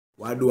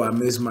Why do I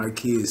miss my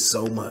kids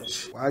so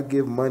much? Why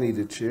give money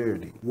to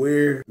charity?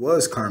 Where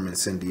was Carmen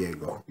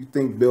Sandiego? You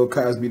think Bill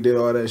Cosby did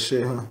all that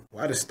shit, huh?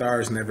 Why the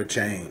stars never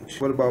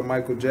change? What about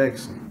Michael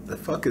Jackson? The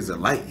fuck is a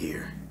light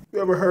year? You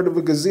ever heard of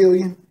a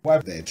gazillion? Why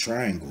that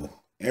triangle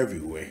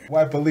everywhere?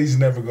 Why police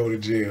never go to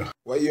jail?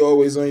 Why you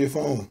always on your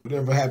phone?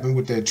 Whatever happened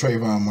with that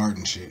Trayvon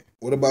Martin shit?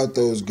 What about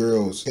those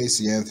girls,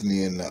 Casey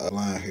Anthony and the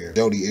blonde hair,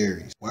 Jody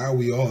Aries? Why are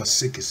we all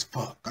sick as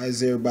fuck? Why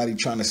is everybody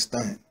trying to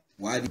stunt?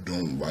 Why you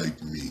don't like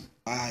me?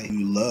 Why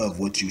you love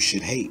what you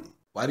should hate?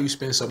 Why do you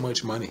spend so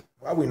much money?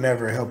 Why we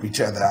never help each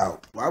other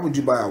out? Why would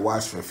you buy a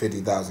watch for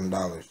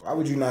 $50,000? Why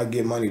would you not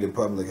give money to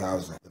public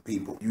housing, the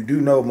people? You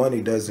do know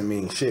money doesn't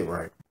mean shit,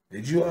 right?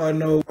 Did you all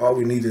know all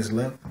we need is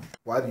love?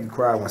 Why do you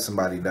cry when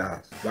somebody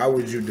dies? Why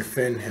would you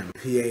defend him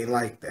if he ain't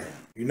like that?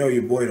 You know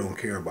your boy don't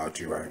care about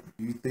you, right?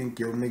 You think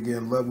your nigga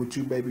in love with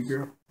you, baby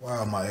girl? Why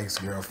are my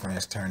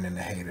ex-girlfriends turned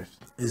into haters?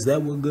 Is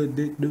that what good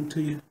dick do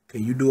to you?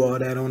 Can you do all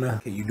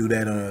that can you do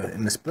that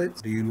in the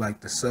splits? Do you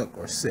like to suck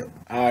or sip?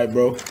 All right,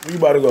 bro. Where you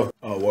about to go?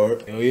 Oh,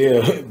 word. Hell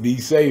yeah. Be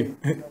safe.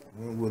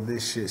 When will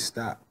this shit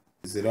stop?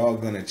 Is it all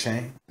gonna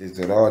change? Is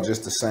it all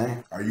just the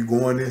same? Are you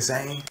going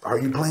insane? Are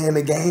you playing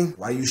the game?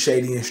 Why you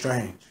shady and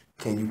strange?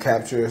 Can you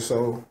capture a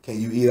soul?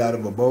 Can you eat out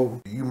of a bowl?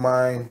 Do you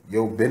mind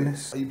your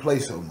business? Why you play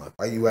so much?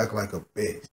 Why you act like a bitch?